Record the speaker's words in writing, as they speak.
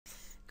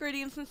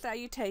Greetings and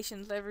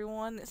salutations,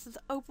 everyone. This is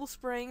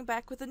OpalSpring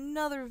back with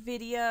another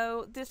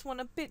video. This one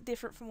a bit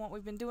different from what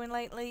we've been doing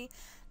lately.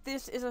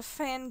 This is a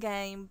fan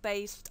game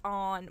based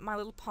on My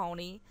Little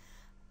Pony,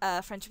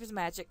 Friendship is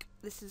Magic.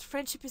 This is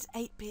Friendship is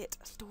 8-Bit,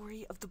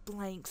 Story of the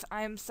Blanks.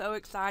 I am so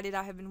excited.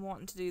 I have been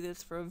wanting to do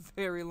this for a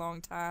very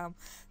long time.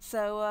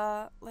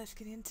 So, let's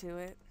get into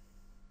it.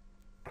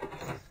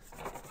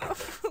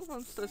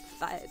 I'm so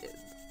excited.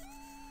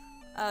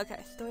 Okay,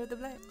 Story of the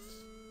Blanks.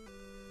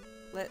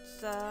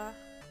 Let's,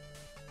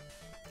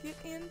 get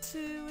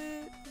into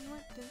it.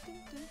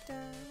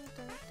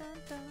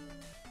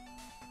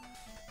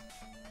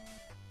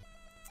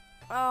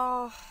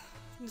 Oh,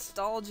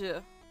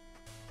 nostalgia.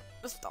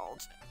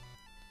 Nostalgia.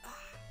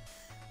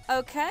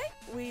 Okay,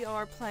 we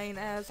are playing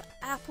as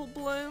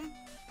Applebloom.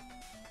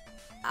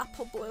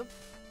 Applebloom.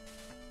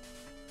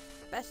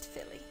 Best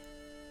filly.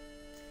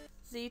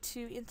 Z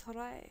to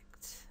interact.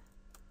 Let's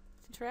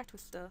interact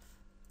with stuff.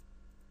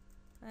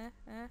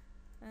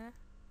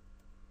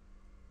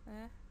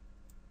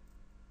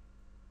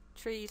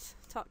 Trees,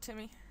 talk to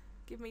me.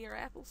 Give me your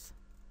apples.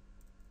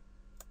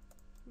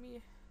 Give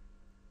me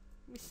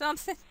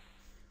something.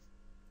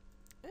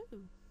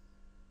 Ooh.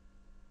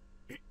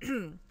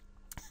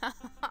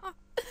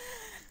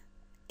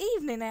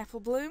 Evening,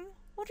 Applebloom.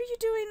 What are you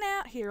doing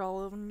out here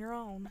all on your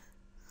own?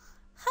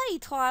 Hey,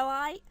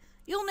 Twilight.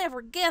 You'll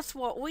never guess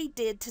what we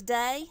did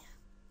today.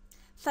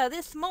 So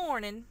this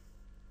morning...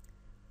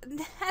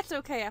 That's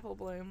okay,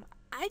 Applebloom.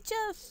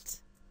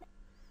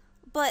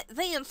 But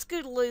then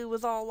Scootaloo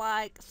was all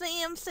like,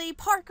 CMC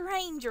Park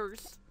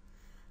Rangers.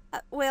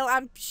 Well,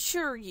 I'm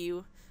sure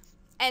you.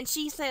 And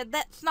she said,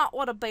 that's not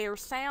what a bear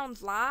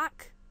sounds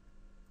like.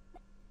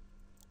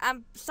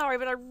 I'm sorry,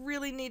 but I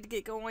really need to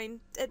get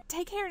going.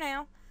 Take care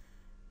now.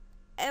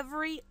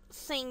 Every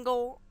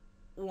single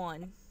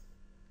one.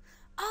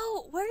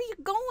 Oh, where are you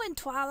going,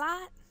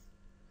 Twilight?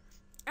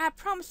 I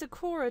promised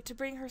Akora to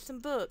bring her some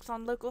books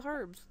on local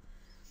herbs.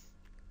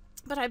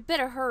 But I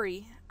better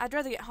hurry. I'd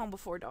rather get home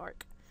before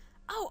dark.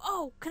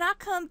 Oh, can I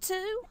come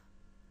too?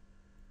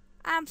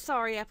 I'm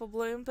sorry,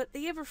 Applebloom, but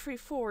the Everfree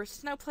forest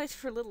is no place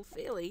for little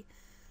Philly.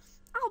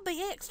 I'll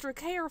be extra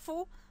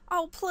careful.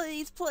 Oh,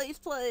 please, please,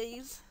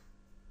 please.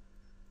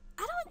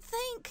 I don't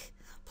think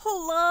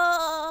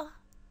Pula.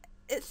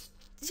 It's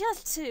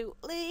just too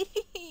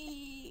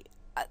Lee.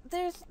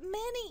 There's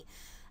many.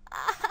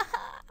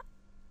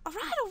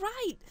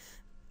 Alright.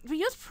 We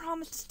just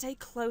promise to stay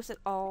close at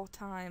all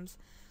times.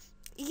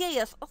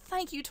 Yes,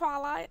 thank you,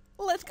 Twilight.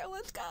 Let's go.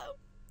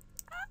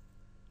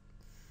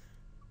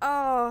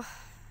 Oh,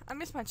 I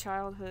miss my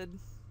childhood.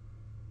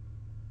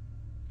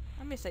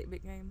 I miss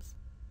 8-bit games.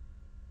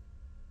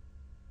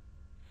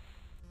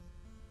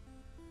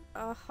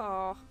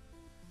 Oh.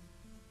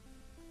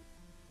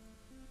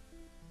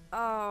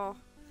 I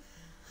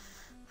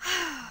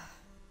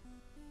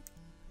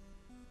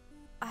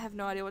have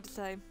no idea what to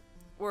say.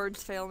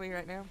 Words fail me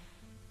right now.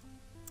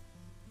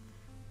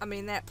 I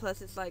mean, that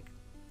plus it's like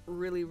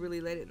really,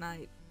 really late at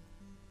night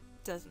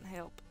doesn't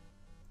help.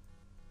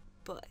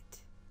 But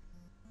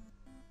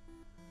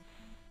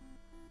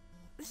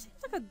this seems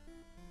like a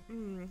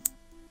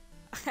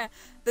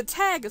the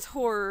tag is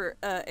horror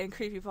and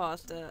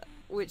creepypasta,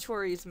 which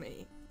worries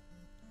me.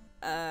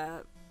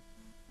 But at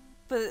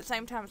the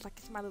same time, it's like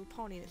it's My Little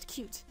Pony and it's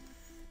cute.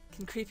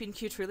 Can creepy and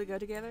cute really go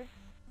together?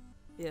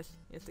 Yes,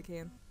 they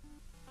can.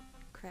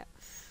 Crap.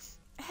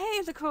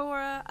 Hey,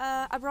 Zakora,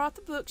 I brought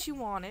the books you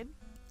wanted.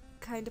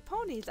 Kind of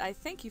ponies, I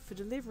thank you for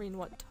delivering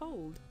what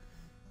told.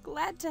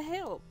 Glad to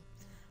help.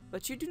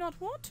 But you do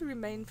not want to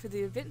remain for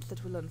the events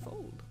that will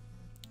unfold.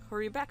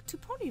 Hurry back to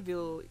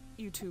Ponyville,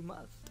 you two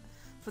must.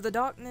 For the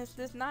darkness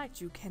this night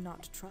you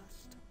cannot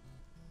trust.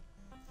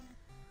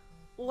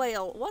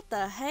 Well, what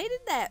the hey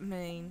did that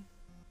mean?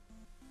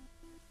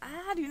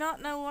 I do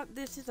not know what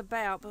this is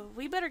about, but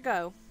we better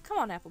go. Come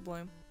on,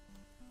 Applebloom.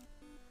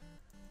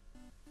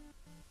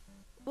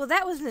 Well,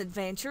 that was an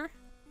adventure.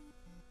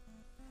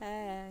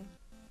 Hey.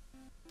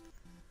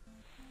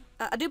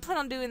 I do plan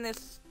on doing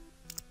this,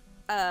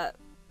 I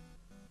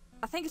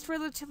think it's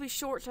relatively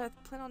short, so I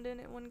plan on doing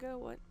it in one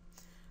go.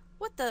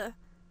 What the?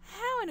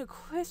 How in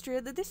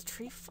Equestria did this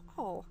tree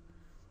fall?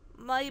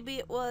 Maybe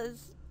it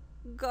was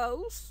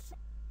ghosts?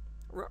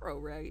 Ruh-roh,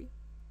 Raggy.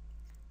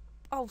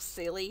 Oh,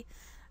 silly.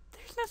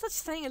 There's no such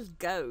thing as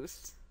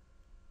ghosts.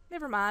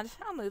 Never mind,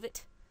 I'll move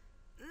it.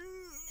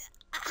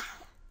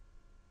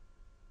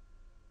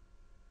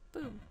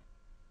 Boom.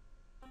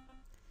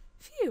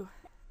 Phew.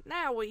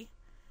 Now we...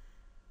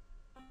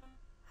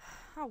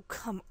 Oh,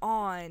 come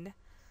on.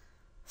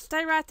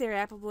 Stay right there,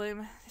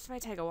 Applebloom. This may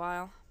take a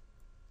while.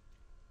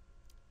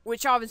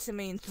 Which obviously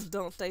means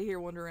don't stay here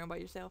wandering around by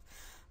yourself.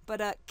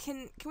 But,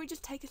 can we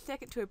just take a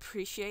second to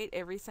appreciate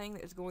everything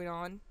that is going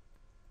on?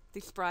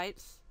 These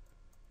sprites.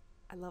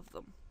 I love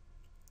them.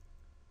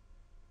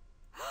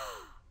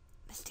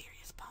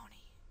 Mysterious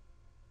pony.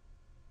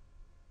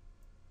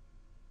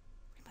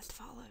 We must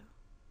follow.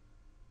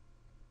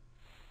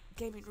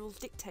 Gaming rules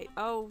dictate.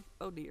 Oh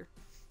dear.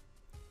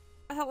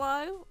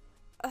 Hello?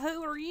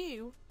 Who are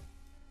you?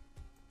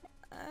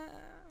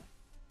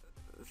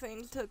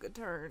 things took a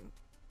turn.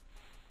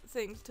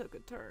 Things took a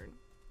turn.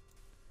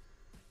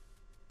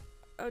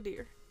 Oh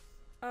dear.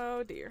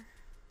 Oh dear.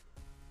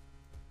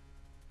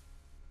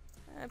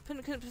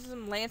 Put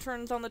some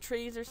lanterns on the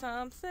trees or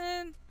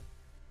something.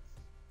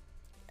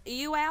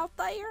 You out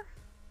there?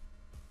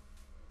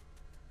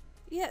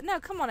 Yeah, no,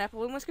 come on,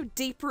 Applebloom. Let's go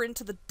deeper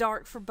into the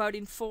dark,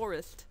 foreboding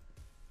forest.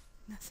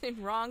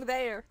 Nothing wrong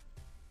there.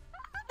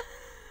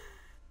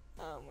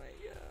 Oh my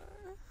god.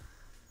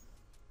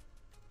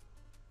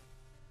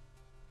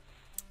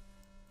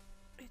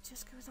 It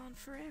just goes on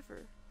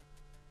forever.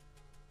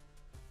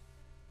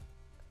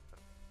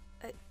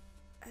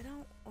 I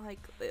don't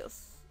like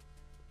this.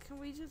 Can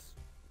we just...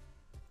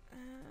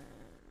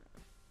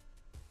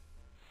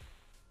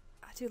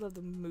 I do love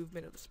the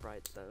movement of the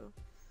sprites, though.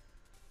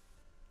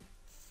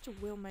 Such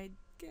a well-made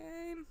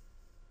game.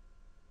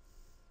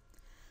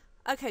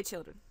 Okay,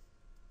 children.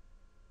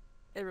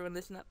 Everyone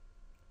listen up.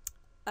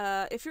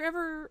 If you're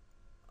ever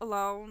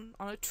alone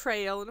on a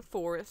trail in a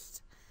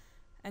forest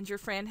and your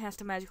friend has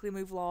to magically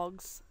move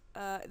logs,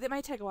 that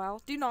may take a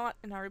while. Do not,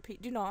 and I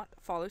repeat, do not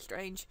follow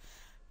strange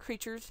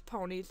creatures,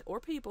 ponies, or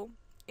people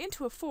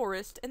into a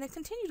forest and then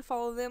continue to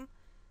follow them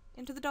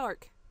into the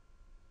dark.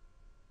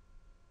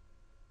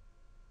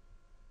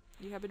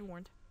 You have been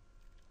warned.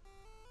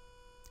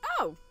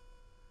 Oh!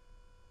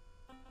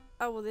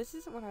 Oh, well, this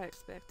isn't what I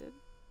expected.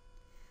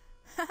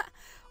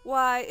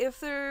 Why, if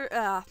they're,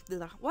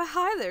 why,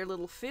 hi there,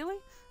 little filly,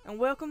 and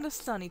welcome to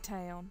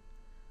Sunnytown.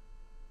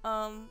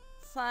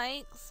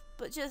 Thanks,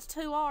 but just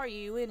who are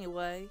you,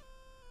 anyway?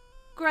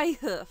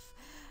 Greyhoof,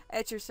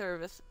 at your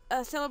service.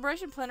 A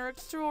celebration planner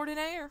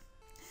extraordinaire.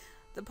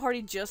 The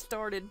party just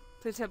started.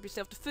 Please help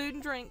yourself to food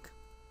and drink.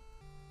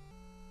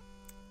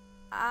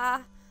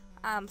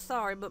 I'm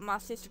sorry, but my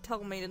sister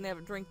told me to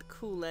never drink the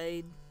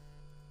Kool-Aid.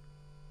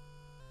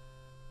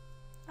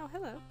 Oh,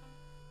 hello.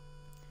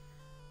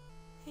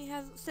 He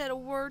hasn't said a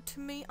word to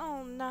me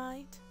all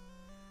night.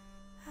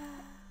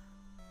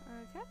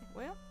 Okay,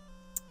 well.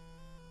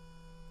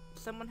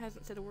 Someone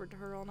hasn't said a word to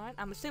her all night.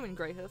 I'm assuming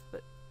Greyhoof,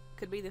 but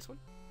could be this one.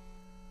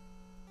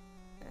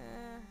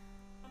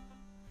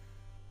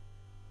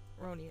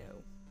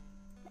 Romeo.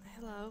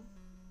 Hello.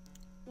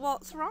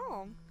 What's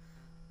wrong?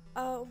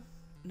 Oh,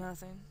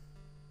 nothing.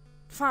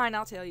 Fine,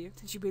 I'll tell you,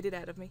 since you beat it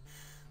out of me.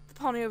 The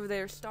pony over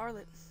there is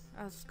Starlet.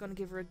 I was going to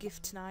give her a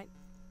gift tonight,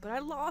 but I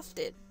lost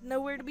it.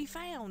 Nowhere to be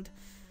found.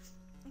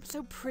 I'm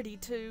so pretty,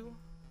 too.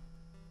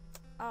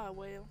 Ah,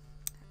 well.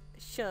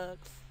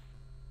 Shucks.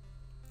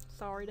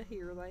 Sorry to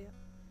hear that.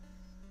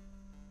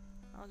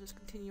 I'll just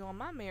continue on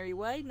my merry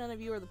way. None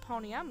of you are the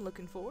pony I'm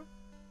looking for.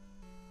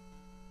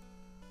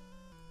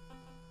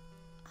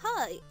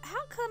 Hey,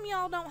 how come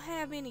y'all don't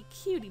have any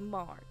cutie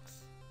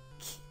marks?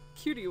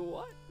 Cutie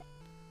what?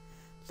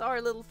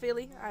 Sorry, little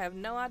filly. I have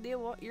no idea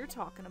what you're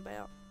talking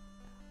about.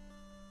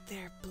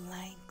 They're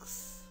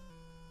blanks.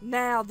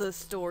 Now the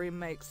story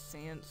makes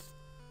sense.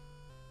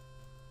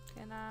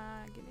 Can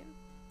I get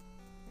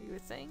in? Are you a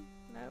thing?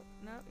 No,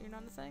 no, you're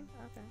not a thing?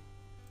 Okay.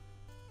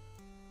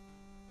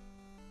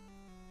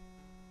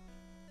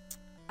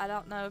 I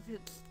don't know if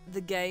it's the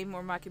game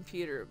or my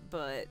computer,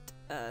 but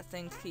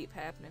things keep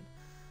happening.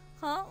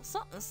 Huh?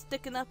 Something's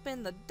sticking up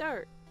in the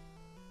dirt.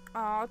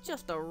 Aw,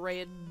 just a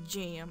red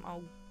gem.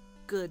 Oh,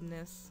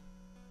 goodness.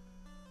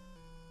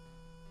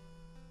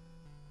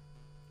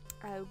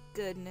 Oh,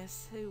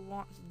 goodness. Who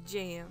wants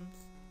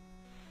gems?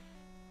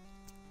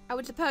 I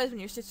would suppose when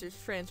your sister's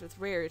friends with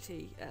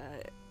Rarity,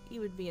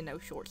 you would be in no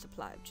short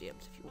supply of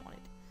gems if you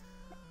wanted.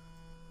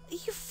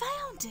 You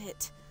found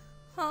it!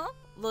 Huh?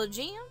 The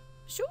gem?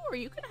 Sure,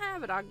 you can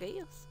have it, I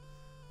guess.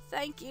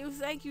 Thank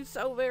you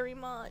so very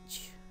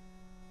much.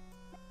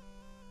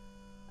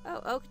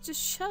 Oh,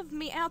 just shove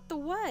me out the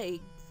way.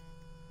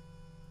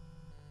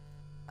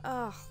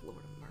 Oh,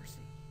 Lord of mercy.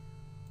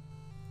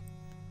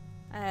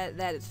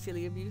 That is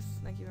filly abuse.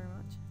 Thank you very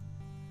much.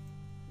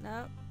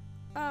 No.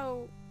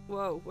 Oh,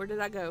 whoa, where did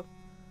I go?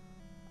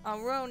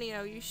 Oh,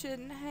 Romeo, you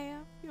shouldn't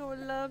have. Your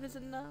love is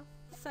enough.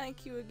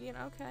 Thank you again.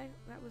 Okay,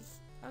 that was...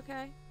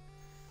 okay.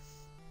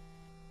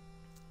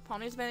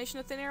 Ponies vanish in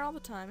the thin air all the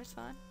time. It's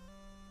fine.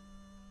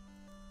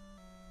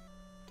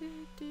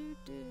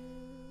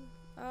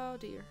 Oh,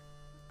 dear.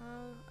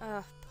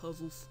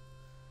 Puzzles.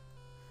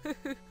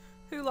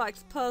 Who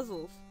likes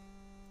puzzles?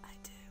 I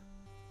do.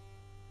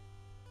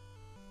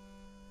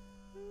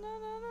 No,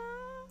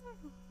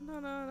 no, no,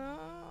 no,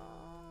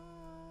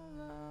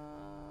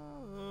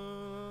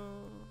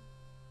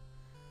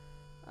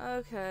 no.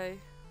 Okay.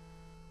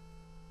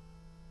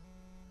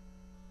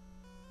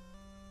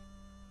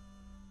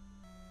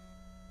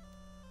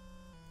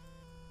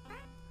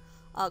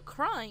 A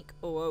crank?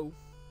 Whoa.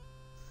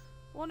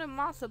 What am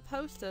I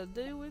supposed to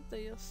do with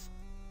this?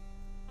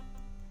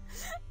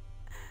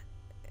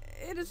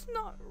 It is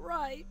not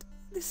right.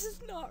 This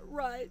is not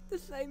right. The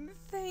same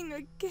thing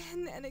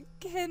again and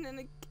again and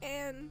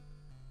again.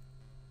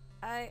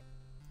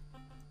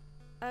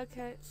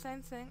 Okay,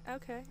 same thing.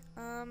 Okay,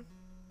 I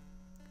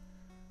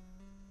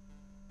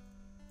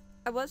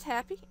was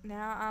happy.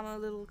 Now I'm a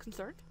little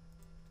concerned.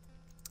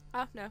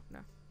 Oh, no, no.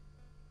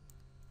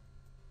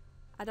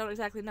 I don't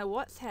exactly know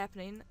what's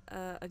happening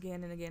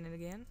again and again and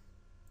again.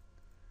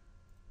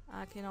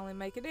 I can only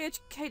make an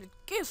educated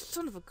guess,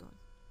 son of a gun.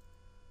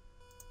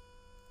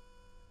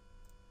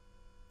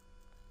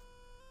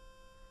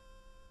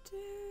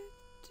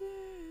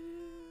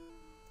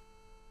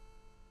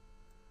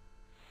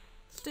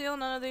 Still,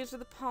 none of these are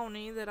the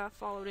pony that I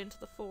followed into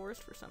the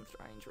forest for some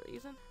strange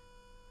reason.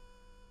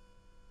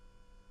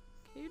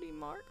 Cutie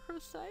Mark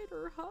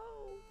Crusader Ho.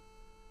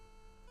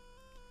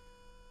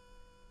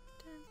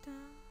 Dun, dun,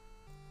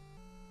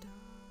 dun,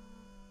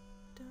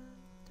 dun,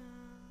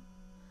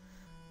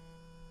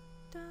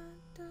 dun, dun,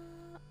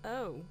 dun.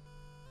 Oh.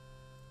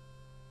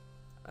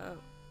 Oh.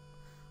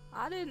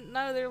 I didn't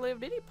know there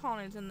lived any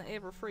ponies in the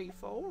Everfree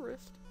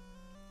forest.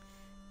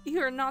 You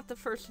are not the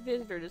first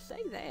visitor to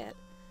say that.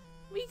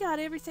 We got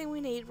everything we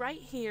need right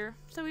here,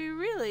 so we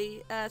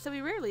rarely,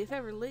 if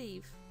ever,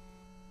 leave.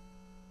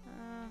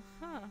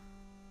 Uh-huh.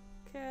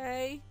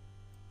 Okay.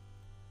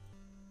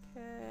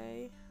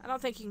 Okay. I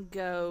don't think you can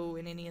go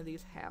in any of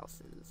these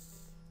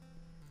houses.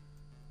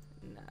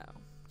 No.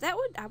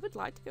 I would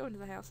like to go into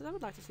the houses. I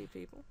would like to see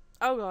people.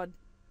 Oh god.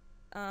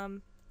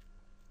 Oh,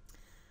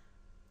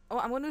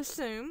 I'm going to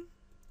assume,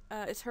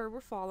 it's her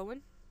we're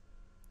following.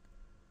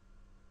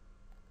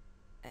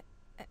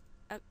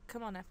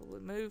 Come on,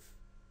 Applebloom, move.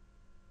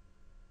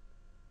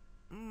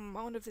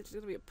 I wonder if it's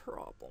going to be a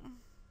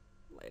problem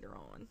later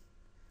on.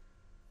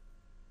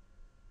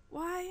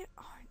 Why?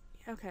 Oh,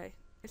 okay,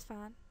 it's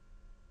fine.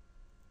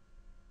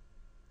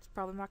 It's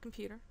probably my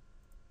computer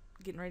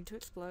getting ready to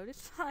explode.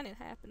 It's fine, it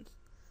happens.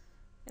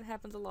 It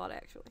happens a lot,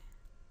 actually.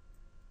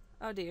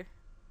 Oh dear.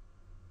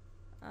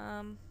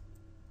 Darn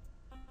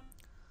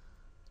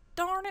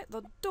it,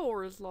 the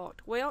door is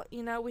locked. Well,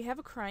 you know, we have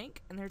a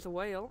crank, and there's a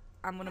well.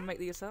 I'm going to make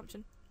the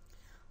assumption.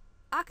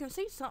 I can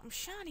see something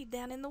shiny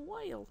down in the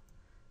well.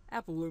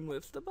 Applebloom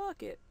lifts the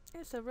bucket.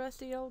 It's a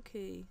rusty old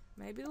key.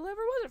 Maybe the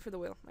lever wasn't for the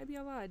well. Maybe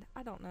I lied.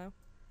 I don't know.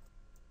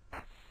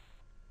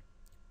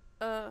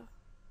 I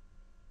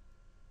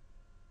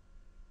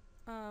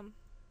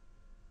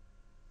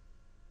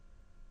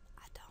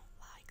don't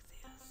like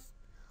this.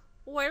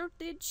 Where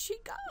did she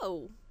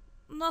go?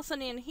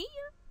 Nothing in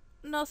here.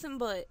 Nothing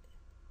but...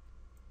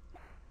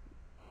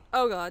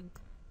 Oh god.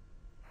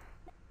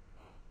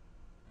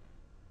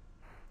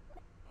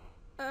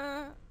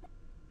 No.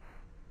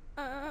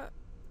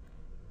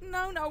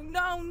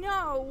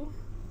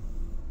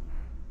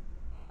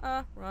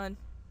 Run.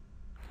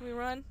 Can we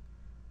run?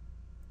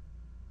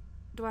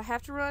 Do I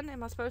have to run?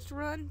 Am I supposed to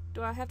run?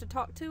 Do I have to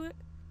talk to it?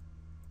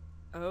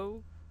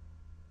 Oh,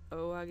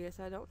 I guess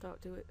I don't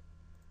talk to it.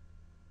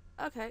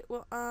 Okay,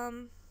 well,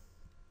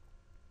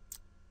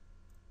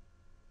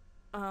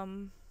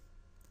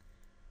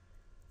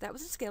 that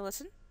was a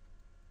skeleton.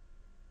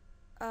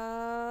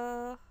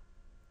 That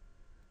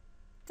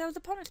was a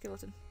pony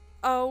skeleton.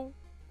 Oh,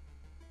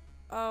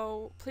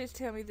 please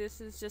tell me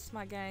this is just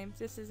my game.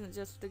 This isn't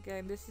just the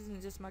game. This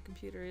isn't just my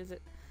computer, is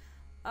it?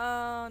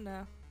 Oh,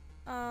 no.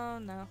 Oh,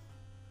 no.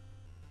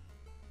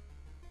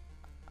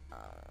 Oh,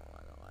 I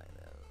don't like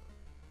this.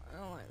 I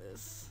don't like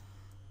this.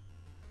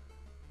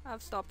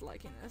 I've stopped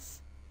liking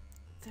this.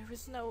 There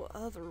is no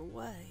other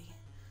way.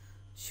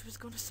 She was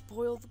going to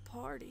spoil the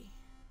party.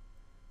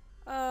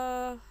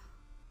 I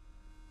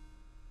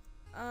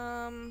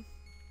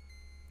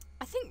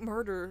think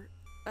murder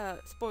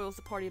spoils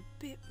the party a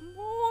bit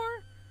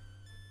more.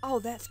 Oh,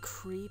 that's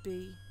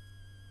creepy.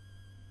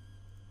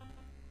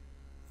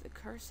 The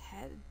curse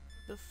had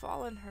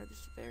befallen her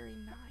this very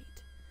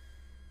night.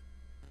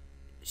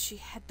 She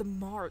had the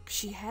mark.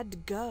 She had to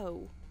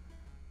go.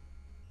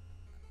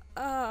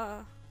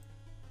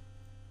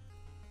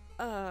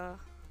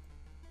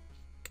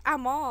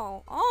 I'm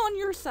all on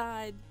your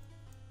side.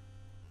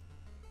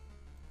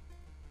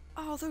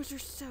 Oh, those are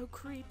so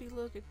creepy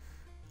looking.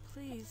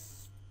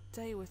 Please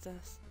stay with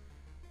us.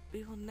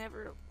 We will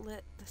never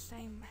let the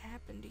same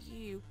happen to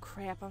you.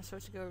 Crap, I'm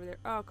supposed to go over there.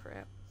 Oh,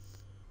 crap.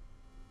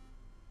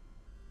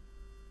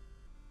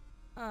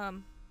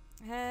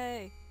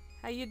 Hey,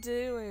 how you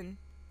doing?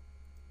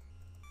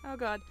 Oh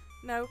god,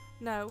 no.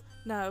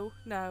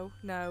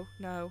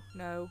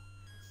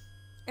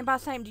 And by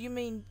same, do you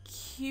mean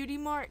cutie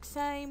mark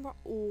same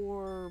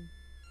or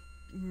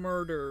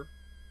murder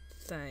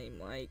same?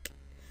 Like,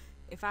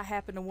 if I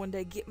happen to one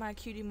day get my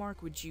cutie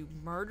mark, would you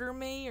murder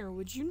me or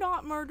would you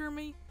not murder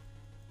me?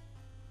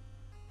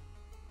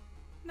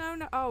 No.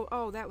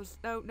 Oh, that was...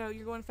 No,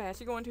 you're going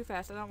fast. You're going too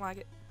fast. I don't like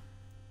it.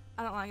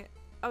 Oh,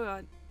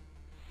 God.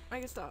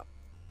 Make it stop.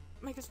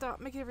 Make it stop.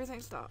 Make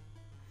everything stop.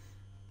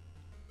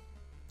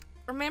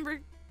 Remember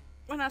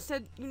when I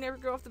said you never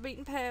go off the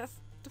beaten path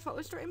to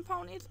follow straight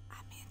ponies? I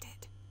meant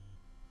it.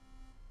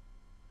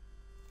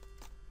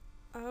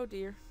 Oh,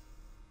 dear.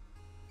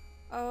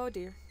 Oh,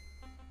 dear.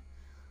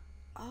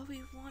 All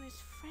we want is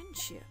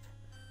friendship.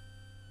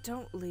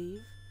 Don't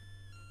leave.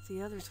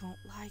 The others won't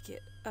like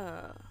it.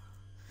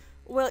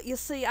 Well, you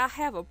see, I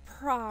have a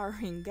prior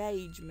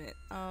engagement.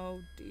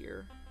 Oh,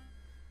 dear.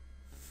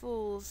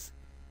 Fools.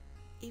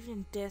 Even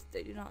in death,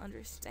 they do not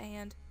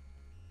understand.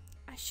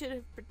 I should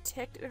have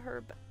protected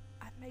her, but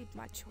I made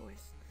my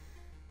choice.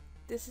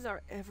 This is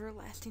our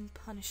everlasting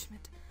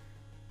punishment.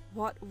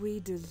 What we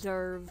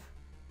deserve.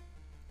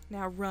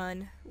 Now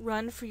run.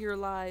 Run for your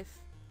life.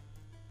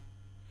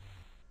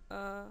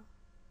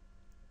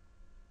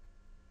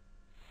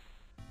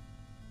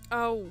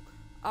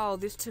 Oh,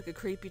 this took a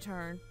creepy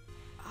turn.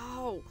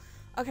 Oh.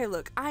 Okay,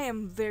 look, I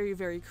am very,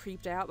 very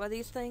creeped out by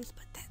these things,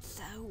 but that's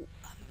so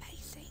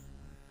amazing.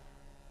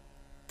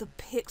 The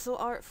pixel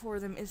art for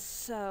them is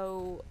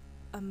so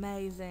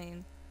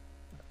amazing.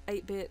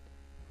 8-bit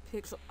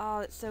pixel. Oh,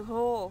 it's so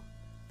cool.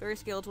 Very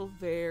skeletal,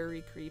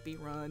 very creepy.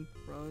 Run,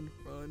 run,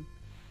 run.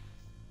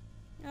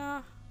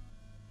 I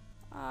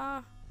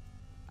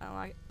don't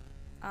like it.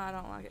 I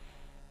don't like it.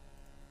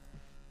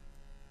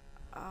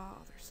 Oh,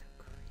 they're so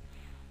creepy.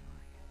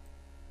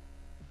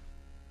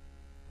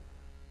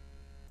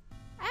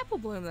 I don't like it.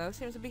 Applebloom, though,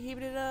 seems to be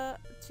keeping it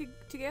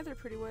together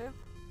pretty well.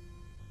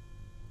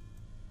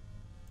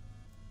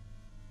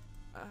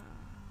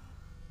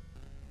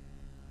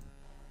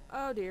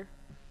 Oh dear.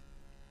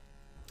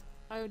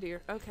 Oh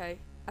dear. Okay.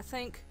 I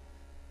think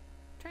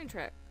train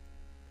track.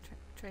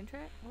 Train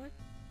track? What?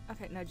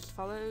 Okay, no, just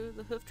follow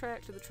the hoof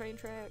track to the train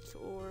tracks,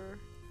 or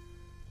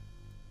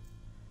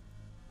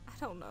I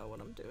don't know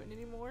what I'm doing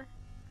anymore.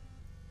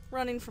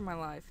 Running for my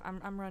life.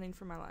 I'm running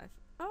for my life.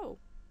 Oh.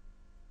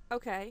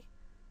 Okay.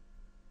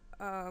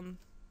 Okay.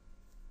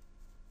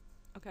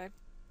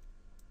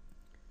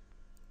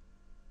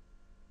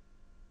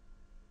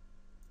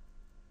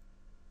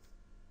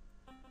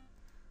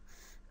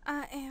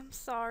 I am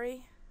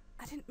sorry.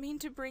 I didn't mean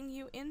to bring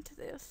you into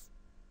this.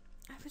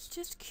 I was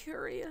just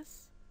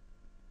curious.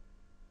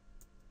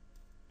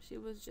 She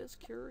was just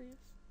curious.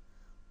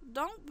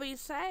 Don't be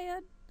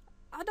sad.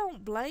 I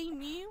don't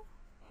blame you.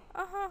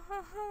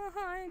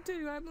 I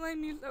do. I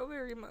blame you so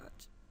very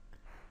much.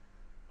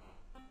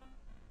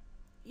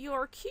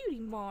 You're a cutie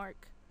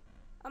mark.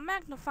 A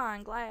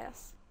magnifying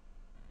glass.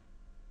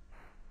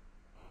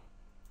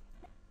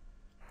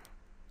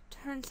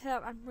 Turns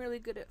out I'm really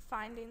good at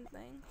finding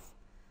things.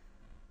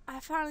 I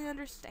finally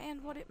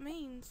understand what it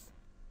means.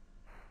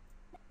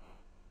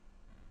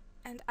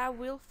 And I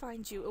will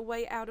find you a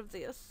way out of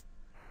this.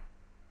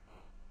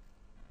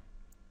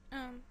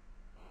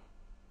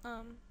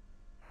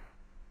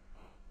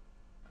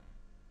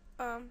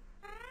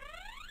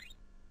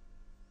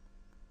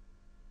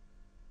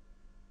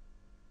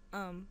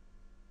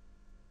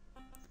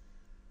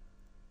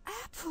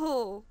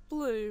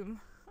 Applebloom.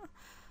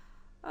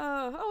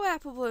 Oh,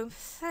 Applebloom.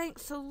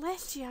 Thanks,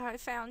 Celestia, I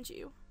found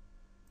you.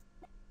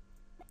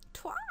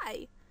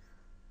 Twy.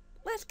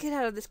 Let's get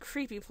out of this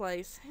creepy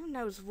place. Who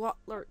knows what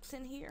lurks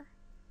in here?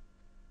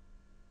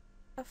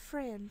 A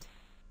friend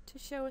to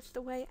show us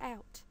the way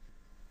out.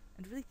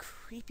 And really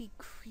creepy,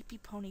 creepy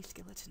pony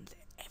skeletons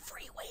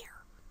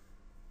everywhere.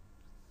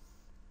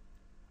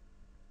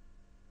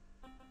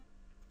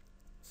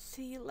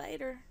 See you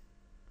later,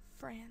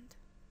 friend.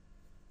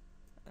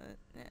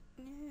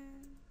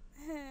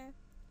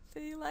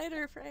 See you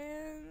later,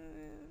 friend.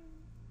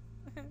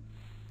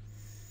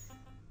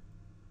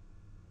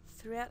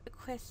 Throughout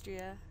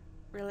Equestria,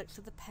 relics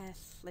of the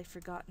past lay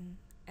forgotten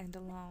and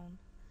alone,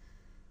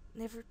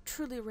 never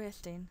truly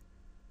resting,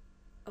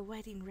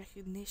 awaiting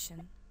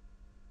recognition.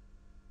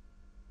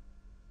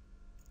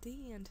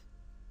 The end.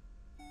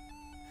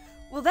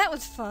 Well, that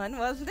was fun,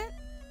 wasn't it?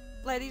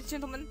 Ladies,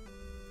 gentlemen?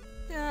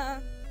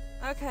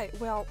 Okay,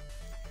 well,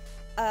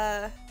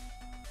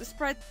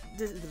 despite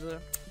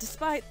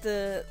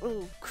the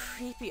little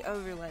creepy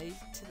overlay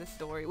to the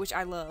story, which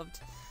I loved,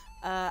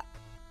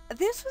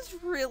 this was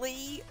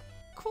really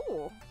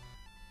cool.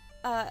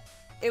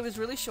 It was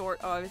really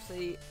short,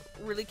 obviously,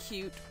 really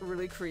cute,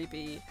 really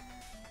creepy.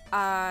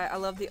 I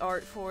love the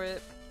art for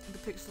it, the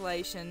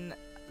pixelation,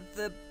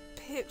 the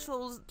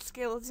pixels,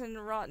 skeleton,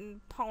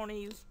 rotten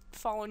ponies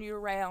following you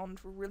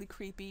around were really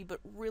creepy, but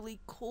really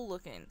cool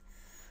looking.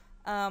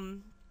 I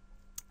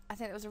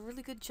think it was a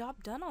really good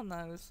job done on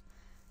those.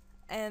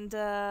 And,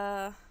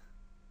 I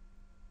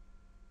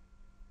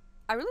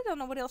really don't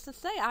know what else to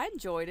say. I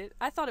enjoyed it.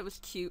 I thought it was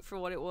cute for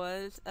what it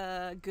was,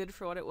 good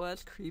for what it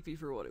was, creepy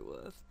for what it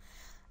was.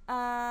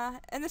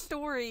 And the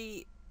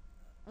story,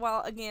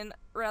 while again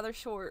rather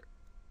short,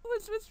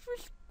 was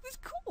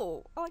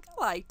cool. I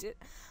liked it.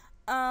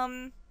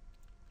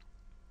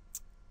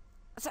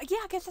 So yeah,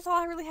 I guess that's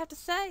all I really have to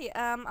say.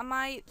 I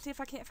might see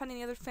if I can't find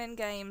any other fan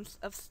games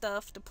of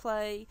stuff to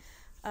play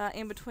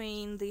in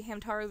between the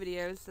Hamtaro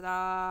videos that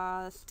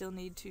I still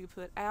need to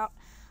put out.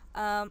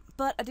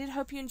 But I did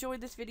hope you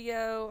enjoyed this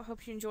video.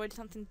 Hope you enjoyed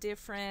something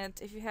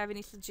different. If you have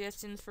any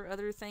suggestions for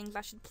other things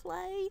I should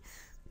play,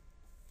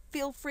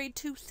 feel free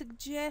to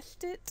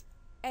suggest it,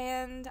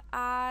 and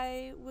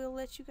I will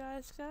let you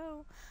guys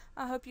go.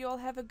 I hope you all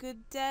have a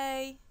good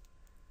day.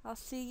 I'll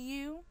see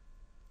you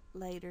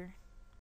later.